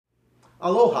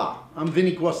Aloha, I'm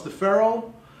Vinny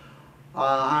Guastaferro.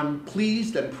 I'm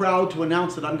pleased and proud to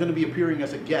announce that I'm going to be appearing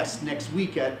as a guest next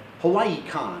week at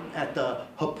HawaiiCon at the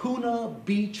Hapuna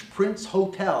Beach Prince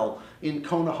Hotel in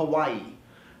Kona, Hawaii,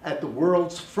 at the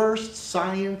world's first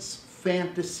science,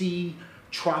 fantasy,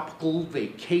 tropical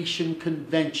vacation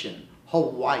convention,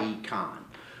 HawaiiCon.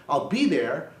 I'll be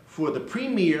there for the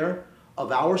premiere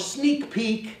of our sneak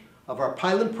peek of our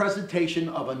pilot presentation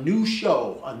of a new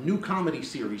show, a new comedy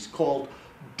series called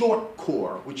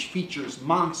Dorkcore, which features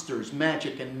monsters,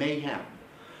 magic, and mayhem.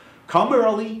 Come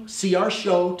early, see our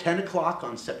show, 10 o'clock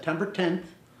on September 10th,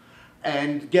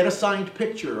 and get a signed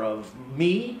picture of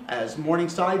me as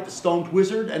Morningside, the Stoned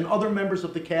Wizard, and other members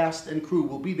of the cast and crew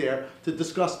will be there to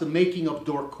discuss the making of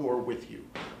Dorkcore with you.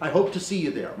 I hope to see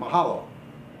you there. Mahalo.